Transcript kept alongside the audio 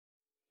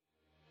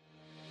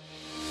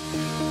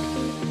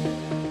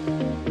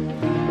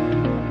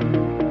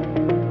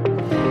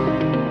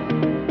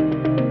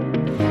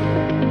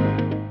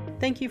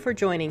Thank you for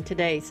joining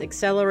today's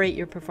Accelerate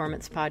Your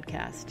Performance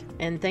podcast,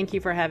 and thank you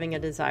for having a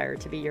desire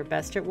to be your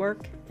best at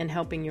work and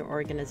helping your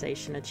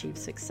organization achieve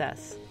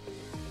success.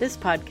 This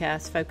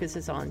podcast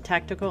focuses on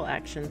tactical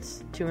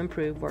actions to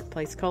improve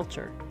workplace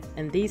culture,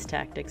 and these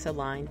tactics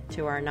align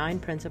to our 9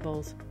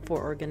 principles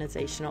for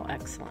organizational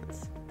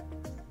excellence.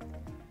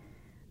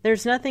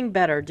 There's nothing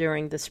better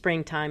during the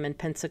springtime in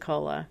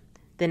Pensacola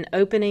than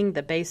opening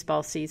the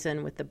baseball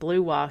season with the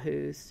Blue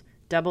Wahoos,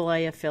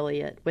 AA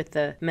affiliate with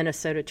the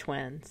Minnesota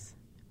Twins.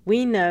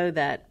 We know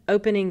that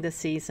opening the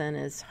season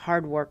is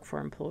hard work for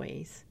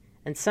employees,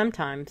 and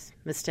sometimes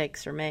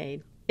mistakes are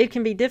made. It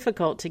can be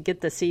difficult to get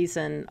the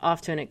season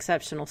off to an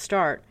exceptional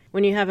start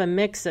when you have a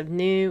mix of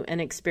new and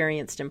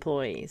experienced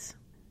employees.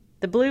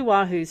 The Blue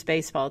Wahoos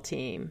baseball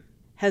team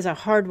has a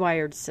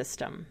hardwired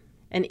system,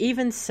 and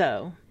even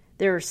so,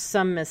 there are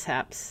some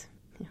mishaps.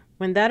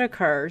 When that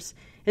occurs,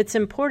 it's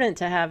important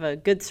to have a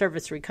good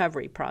service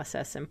recovery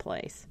process in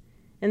place.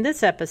 In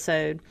this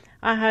episode,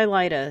 I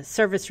highlight a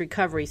service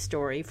recovery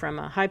story from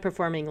a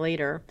high-performing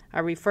leader I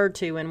referred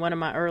to in one of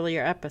my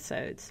earlier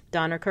episodes,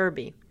 Donna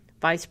Kirby,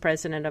 Vice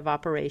President of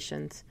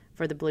Operations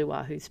for the Blue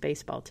Wahoos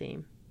baseball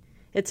team.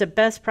 It's a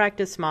best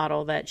practice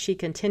model that she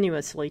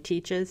continuously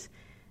teaches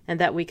and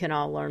that we can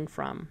all learn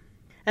from.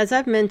 As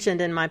I've mentioned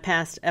in my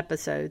past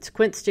episodes,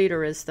 Quint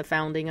Studer is the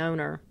founding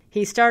owner.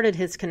 He started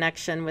his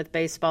connection with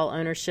baseball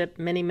ownership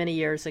many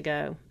years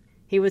ago.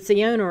 He was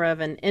the owner of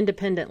an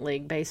independent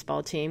league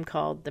baseball team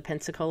called the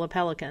Pensacola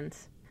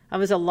Pelicans. I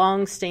was a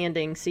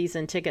long-standing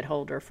season ticket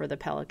holder for the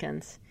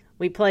Pelicans.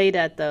 We played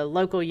at the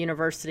local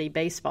university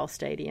baseball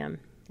stadium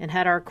and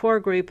had our core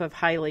group of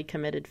highly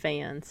committed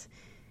fans.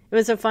 It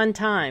was a fun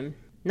time.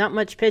 Not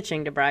much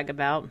pitching to brag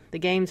about. The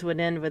games would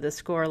end with a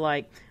score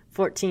like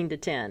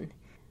 14-10.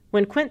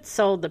 When Quint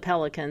sold the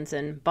Pelicans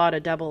and bought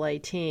a AA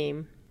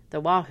team,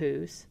 the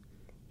Wahoos,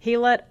 he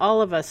let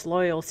all of us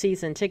loyal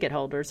season ticket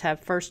holders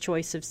have first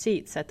choice of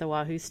seats at the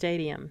Wahoo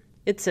Stadium.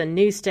 It's a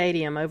new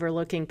stadium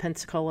overlooking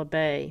Pensacola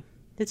Bay.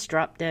 It's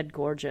drop-dead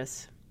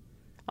gorgeous.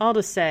 All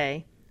to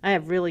say, I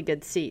have really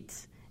good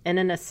seats, and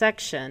in a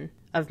section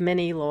of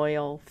many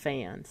loyal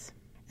fans.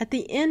 At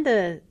the end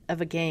of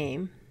a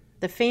game,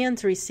 the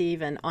fans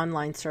receive an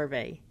online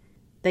survey.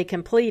 They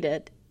complete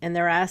it, and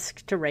they're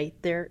asked to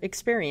rate their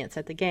experience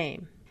at the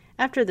game.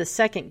 After the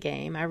second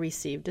game, I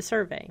received a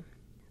survey.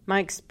 My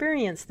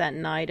experience that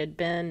night had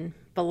been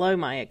below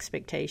my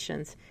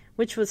expectations,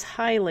 which was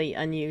highly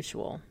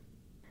unusual.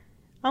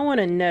 I want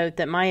to note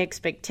that my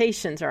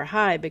expectations are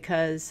high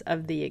because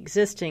of the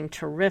existing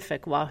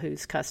terrific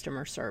Wahoos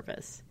customer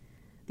service.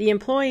 The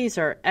employees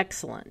are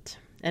excellent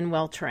and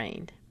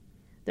well-trained.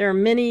 There are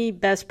many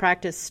best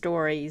practice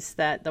stories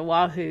that the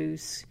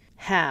Wahoos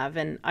have,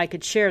 and I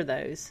could share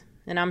those,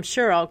 and I'm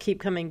sure I'll keep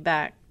coming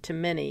back to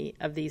many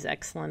of these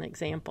excellent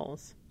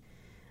examples.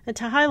 And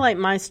to highlight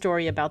my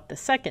story about the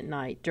second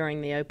night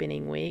during the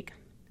opening week,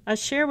 I'll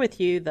share with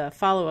you the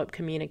follow-up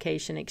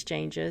communication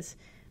exchanges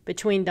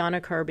between Donna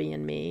Kirby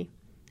and me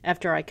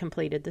after I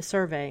completed the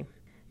survey.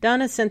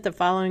 Donna sent the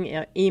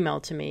following email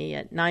to me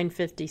at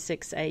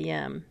 9:56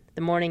 a.m.,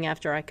 the morning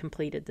after I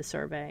completed the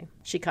survey.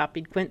 She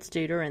copied Quint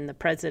Studer and the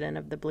president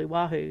of the Blue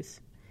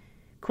Wahoos.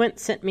 Quint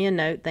sent me a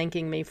note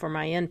thanking me for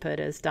my input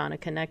as Donna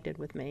connected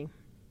with me.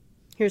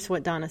 Here's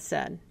what Donna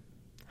said.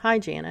 Hi,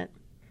 Janet.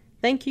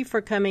 Thank you for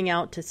coming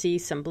out to see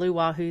some Blue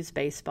Wahoos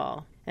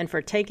baseball and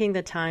for taking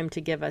the time to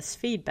give us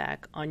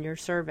feedback on your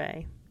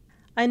survey.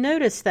 I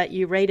noticed that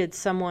you rated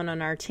someone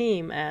on our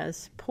team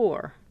as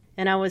poor,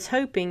 and I was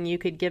hoping you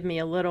could give me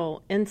a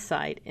little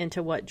insight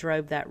into what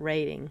drove that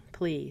rating,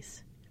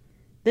 please.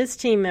 This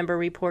team member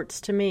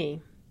reports to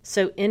me,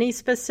 so any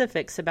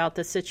specifics about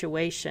the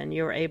situation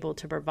you're able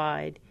to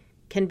provide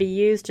can be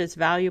used as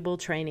valuable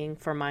training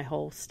for my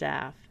whole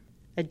staff.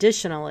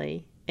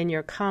 Additionally, in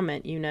your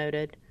comment you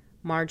noted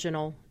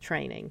marginal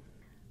training.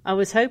 I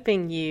was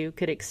hoping you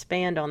could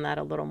expand on that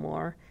a little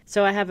more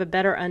so I have a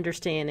better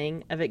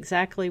understanding of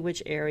exactly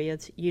which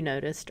areas you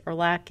noticed are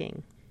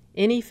lacking.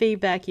 Any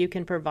feedback you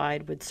can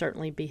provide would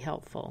certainly be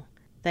helpful.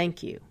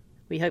 Thank you.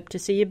 We hope to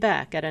see you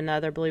back at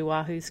another Blue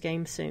Wahoos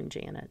game soon,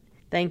 Janet.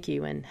 Thank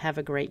you and have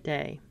a great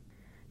day.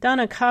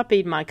 Donna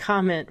copied my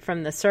comment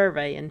from the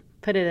survey and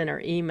put it in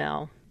her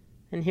email.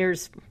 And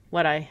here's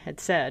what I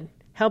had said.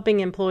 Helping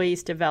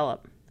employees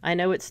develop. I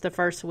know it's the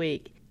first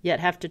week, yet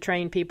have to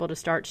train people to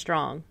start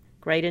strong.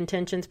 Great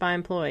intentions by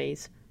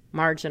employees.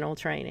 Marginal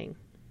training.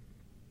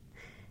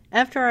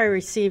 After I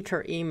received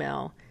her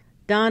email,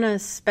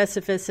 Donna's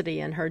specificity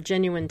and her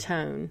genuine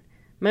tone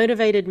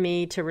motivated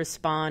me to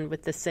respond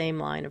with the same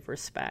line of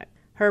respect.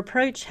 Her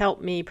approach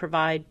helped me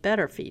provide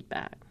better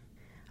feedback.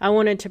 I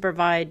wanted to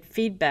provide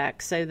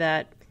feedback so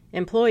that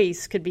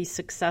employees could be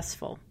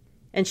successful,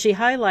 and she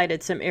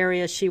highlighted some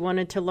areas she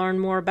wanted to learn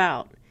more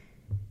about.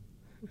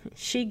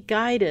 She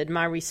guided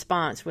my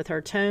response with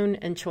her tone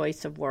and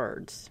choice of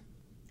words,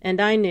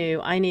 and I knew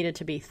I needed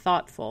to be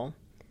thoughtful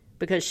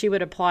because she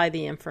would apply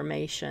the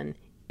information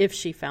if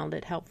she found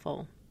it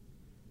helpful.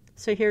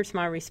 So here's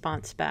my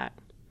response back.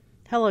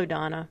 Hello,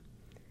 Donna.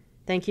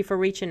 Thank you for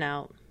reaching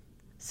out.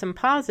 some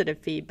positive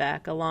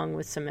feedback along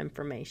with some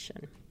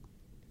information.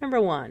 Number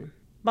 1,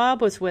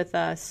 Bob was with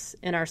us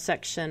in our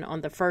section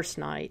on the first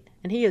night,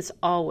 and he is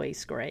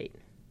always great,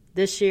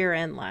 this year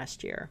and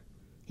last year.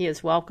 He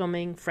is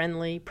welcoming,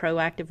 friendly,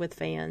 proactive with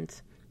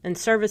fans, and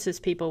services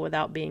people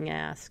without being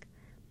asked.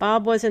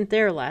 Bob wasn't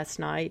there last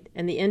night,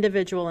 and the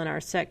individual in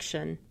our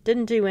section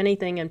didn't do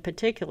anything in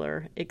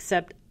particular,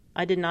 except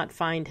I did not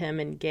find him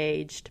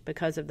engaged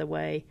because of the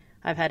way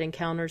I've had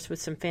encounters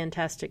with some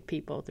fantastic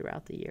people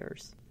throughout the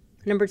years.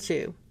 Number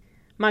 2,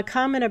 my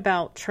comment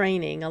about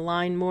training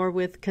aligned more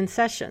with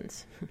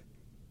concessions.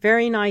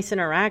 Very nice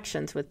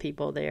interactions with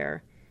people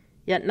there,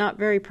 yet not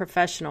very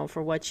professional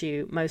for what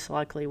you most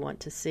likely want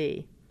to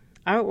see.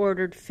 I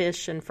ordered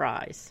fish and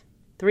fries.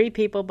 3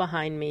 people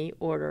behind me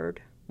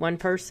ordered, 1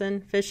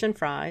 person fish and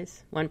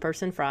fries, 1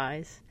 person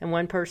fries, and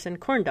 1 person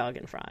corn dog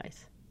and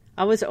fries.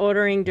 I was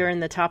ordering during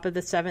the top of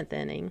the 7th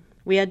inning.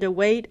 We had to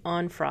wait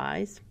on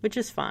fries, which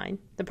is fine.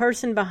 The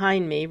person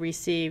behind me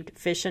received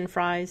fish and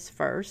fries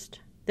first.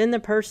 Then the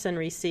person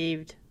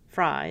received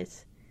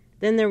fries.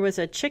 Then there was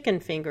a chicken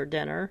finger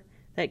dinner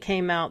that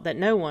came out that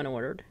no one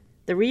ordered.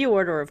 The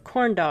reorder of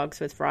corn dogs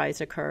with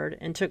fries occurred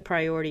and took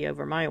priority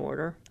over my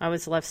order. I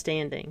was left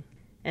standing.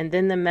 And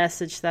then the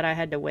message that I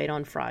had to wait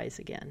on fries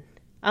again.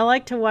 I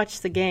like to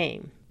watch the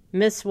game,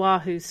 miss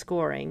Wahoo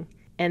scoring,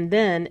 and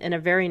then, in a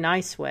very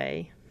nice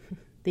way,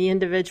 the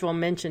individual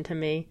mentioned to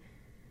me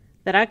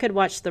that I could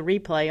watch the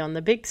replay on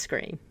the big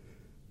screen.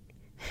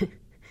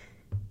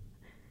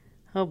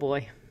 Oh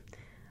boy.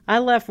 I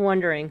left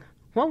wondering,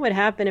 what would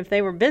happen if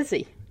they were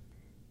busy?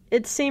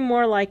 It seemed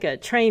more like a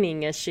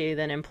training issue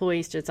than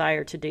employees'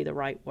 desire to do the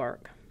right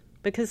work,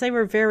 because they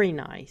were very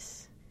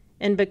nice.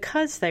 And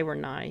because they were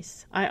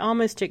nice, I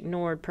almost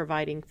ignored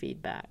providing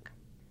feedback.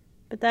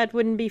 But that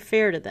wouldn't be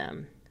fair to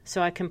them,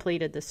 so I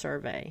completed the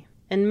survey.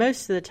 And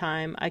most of the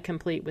time, I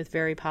complete with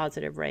very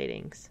positive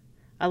ratings.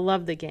 I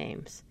love the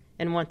games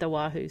and want the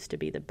Wahoos to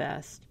be the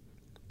best.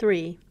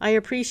 3, I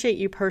appreciate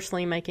you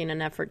personally making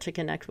an effort to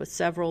connect with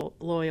several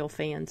loyal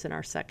fans in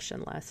our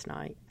section last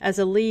night. As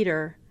a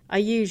leader, I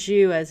use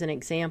you as an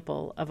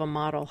example of a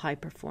model high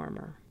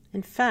performer.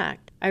 In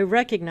fact, I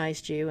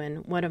recognized you in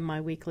one of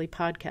my weekly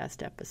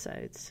podcast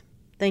episodes.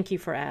 Thank you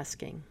for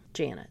asking,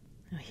 Janet.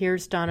 Now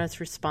here's Donna's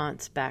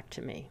response back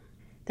to me.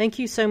 Thank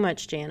you so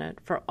much, Janet,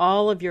 for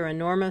all of your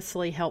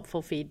enormously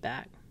helpful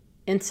feedback.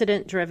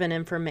 Incident-driven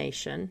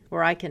information,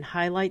 where I can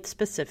highlight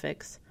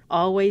specifics,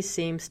 always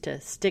seems to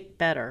stick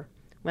better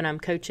when I'm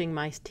coaching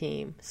my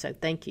team, so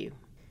thank you.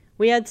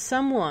 We had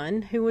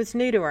someone who was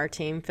new to our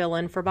team fill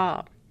in for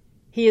Bob.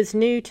 He is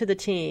new to the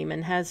team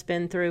and has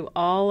been through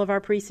all of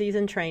our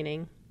preseason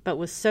training, but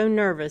was so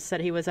nervous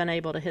that he was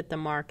unable to hit the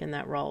mark in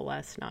that role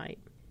last night.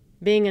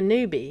 Being a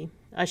newbie,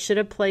 I should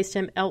have placed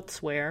him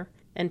elsewhere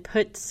and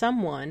put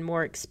someone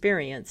more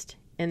experienced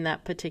in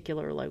that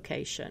particular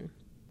location.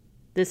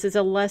 This is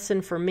a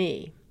lesson for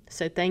me,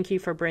 so thank you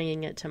for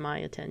bringing it to my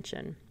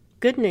attention.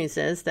 Good news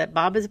is that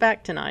Bob is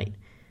back tonight.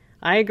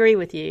 I agree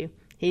with you.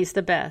 He's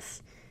the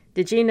best.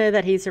 Did you know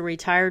that he's a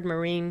retired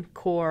Marine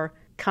Corps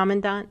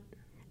commandant?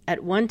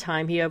 At one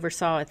time, he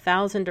oversaw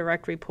 1,000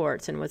 direct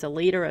reports and was a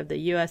leader of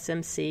the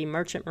USMC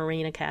Merchant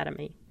Marine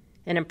Academy,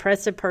 an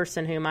impressive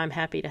person whom I'm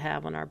happy to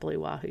have on our Blue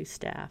Wahoo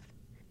staff.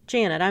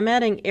 Janet, I'm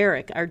adding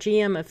Eric, our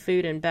GM of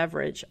Food and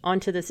Beverage,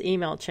 onto this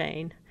email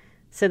chain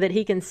so that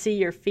he can see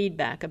your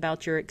feedback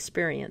about your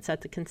experience at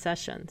the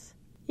concessions.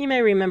 You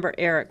may remember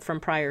Eric from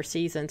prior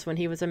seasons when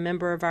he was a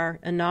member of our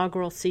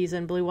inaugural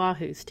season Blue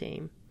Wahoos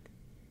team.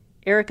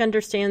 Eric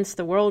understands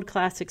the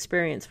world-class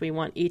experience we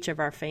want each of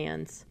our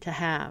fans to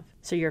have,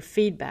 so your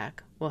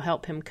feedback will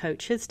help him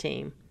coach his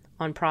team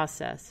on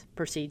process,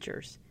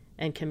 procedures,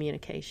 and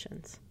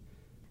communications.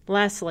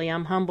 Lastly,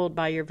 I'm humbled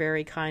by your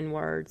very kind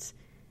words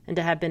and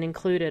to have been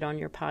included on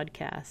your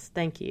podcast.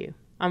 Thank you.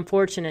 I'm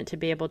fortunate to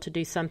be able to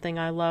do something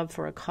I love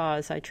for a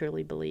cause I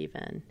truly believe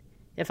in.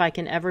 If I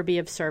can ever be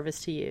of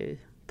service to you,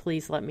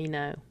 please let me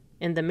know.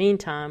 In the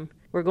meantime,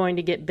 we're going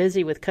to get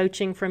busy with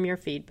coaching from your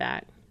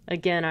feedback.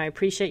 Again, I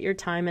appreciate your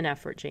time and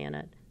effort,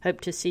 Janet.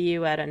 Hope to see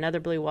you at another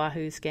Blue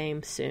Wahoos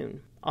game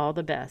soon. All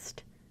the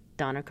best.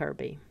 Donna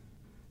Kirby.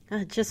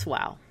 Just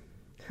wow.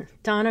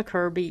 Donna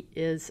Kirby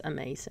is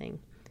amazing.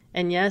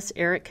 And yes,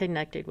 Eric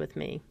connected with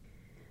me.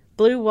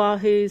 Blue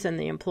Wahoos and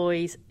the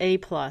employees A+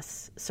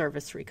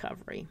 service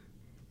recovery.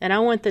 And I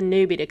want the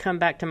newbie to come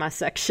back to my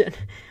section.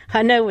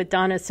 I know with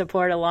Donna's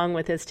support along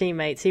with his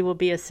teammates, he will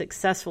be as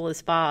successful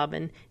as Bob.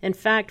 And in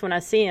fact, when I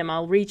see him,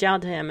 I'll reach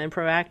out to him and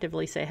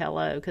proactively say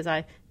hello because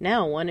I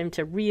now want him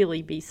to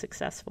really be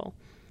successful.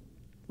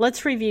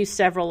 Let's review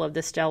several of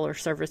the stellar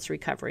service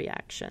recovery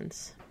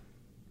actions.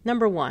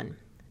 Number 1,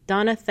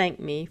 Donna thanked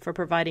me for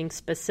providing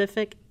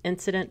specific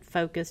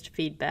incident-focused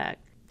feedback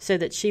so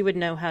that she would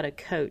know how to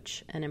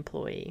coach an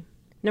employee.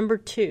 Number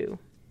 2,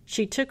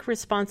 she took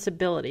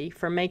responsibility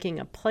for making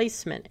a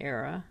placement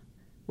error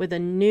with a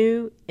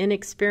new,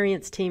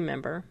 inexperienced team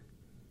member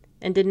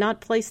and did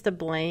not place the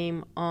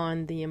blame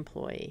on the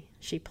employee.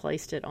 She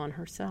placed it on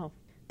herself.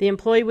 The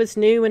employee was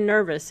new and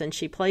nervous, and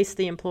she placed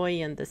the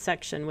employee in the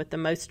section with the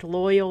most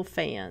loyal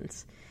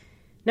fans.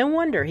 No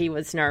wonder he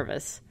was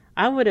nervous.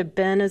 I would have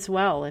been as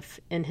well if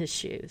in his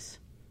shoes.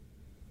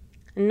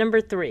 And number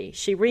 3,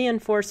 she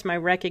reinforced my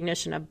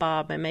recognition of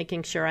Bob by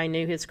making sure I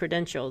knew his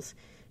credentials.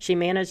 She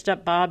managed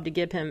up Bob to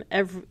give him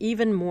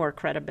even more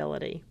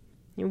credibility.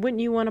 And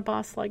wouldn't you want a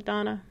boss like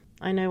Donna?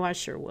 I know I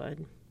sure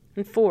would.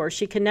 And 4,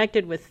 she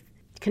connected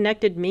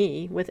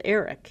me with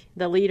Eric,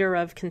 the leader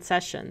of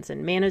concessions,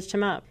 and managed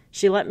him up.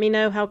 She let me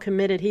know how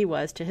committed he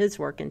was to his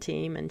work and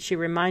team, and she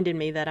reminded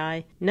me that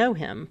I know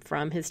him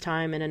from his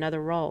time in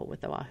another role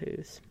with the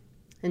Wahoos.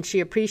 And she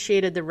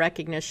appreciated the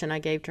recognition I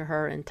gave to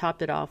her and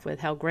topped it off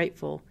with how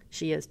grateful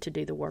she is to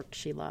do the work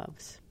she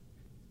loves.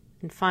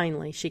 And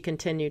finally, she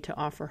continued to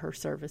offer her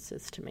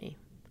services to me.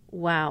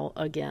 Wow,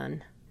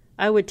 again.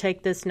 I would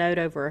take this note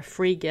over a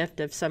free gift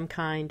of some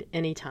kind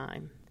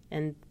anytime.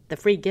 And the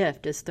free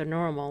gift is the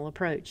normal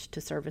approach to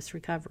service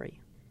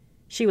recovery.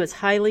 She was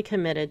highly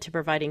committed to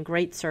providing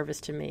great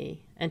service to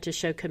me and to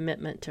show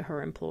commitment to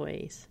her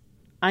employees.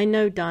 I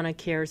know Donna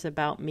cares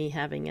about me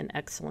having an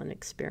excellent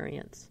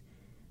experience.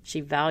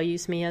 She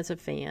values me as a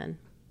fan.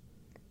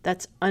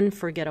 That's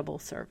unforgettable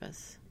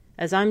service.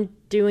 As I'm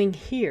doing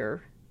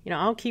here,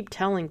 I'll keep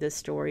telling this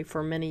story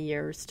for many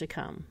years to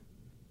come.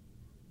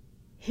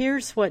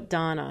 Here's what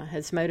Donna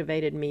has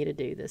motivated me to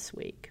do this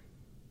week.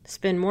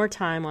 Spend more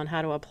time on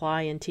how to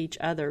apply and teach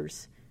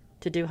others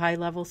to do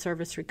high-level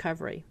service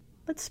recovery.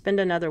 Let's spend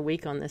another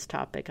week on this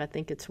topic. I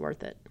think it's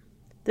worth it.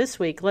 This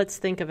week, let's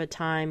think of a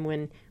time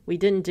when we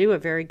didn't do a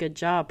very good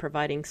job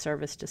providing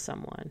service to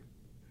someone.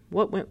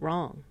 What went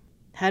wrong?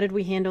 How did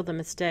we handle the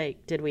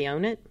mistake? Did we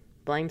own it?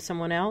 Blame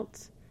someone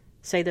else?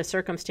 Say the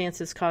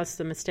circumstances caused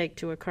the mistake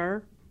to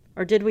occur?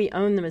 Or did we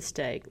own the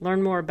mistake,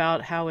 learn more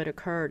about how it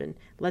occurred, and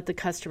let the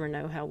customer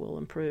know how we'll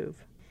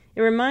improve?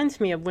 It reminds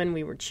me of when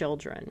we were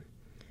children.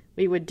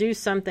 We would do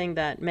something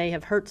that may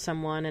have hurt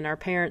someone, and our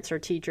parents or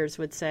teachers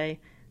would say,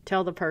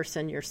 "Tell the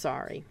person you're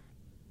sorry."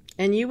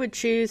 And you would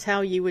choose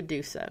how you would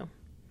do so.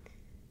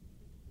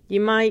 You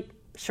might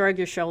shrug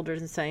your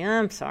shoulders and say,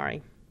 "I'm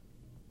sorry."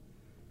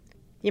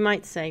 You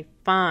might say,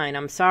 "Fine,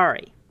 I'm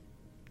sorry."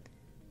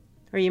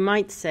 Or you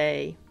might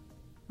say,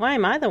 "Why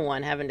am I the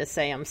one having to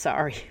say I'm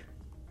sorry?"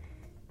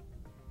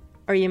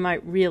 Or you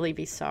might really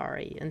be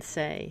sorry and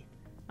say,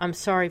 "I'm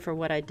sorry for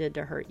what I did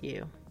to hurt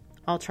you.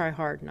 I'll try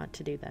hard not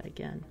to do that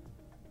again."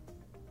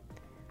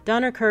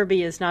 Donna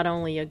Kirby is not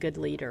only a good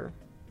leader,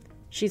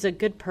 she's a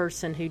good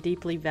person who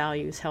deeply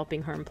values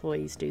helping her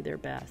employees do their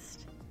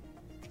best.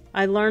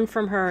 I learn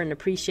from her and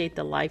appreciate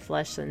the life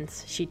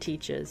lessons she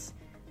teaches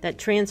that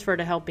transfer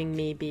to helping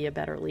me be a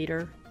better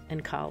leader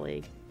and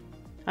colleague.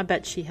 I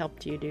bet she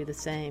helped you do the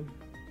same.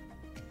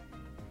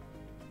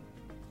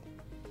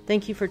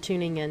 Thank you for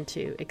tuning in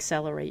to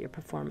Accelerate Your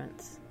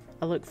Performance.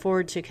 I look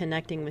forward to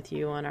connecting with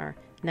you on our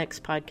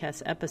next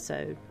podcast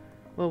episode,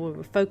 where we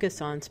will focus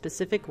on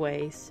specific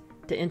ways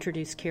to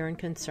introduce care and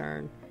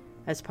concern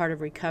as part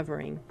of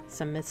recovering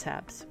some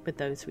mishaps with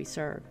those we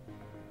serve.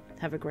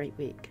 Have a great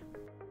week.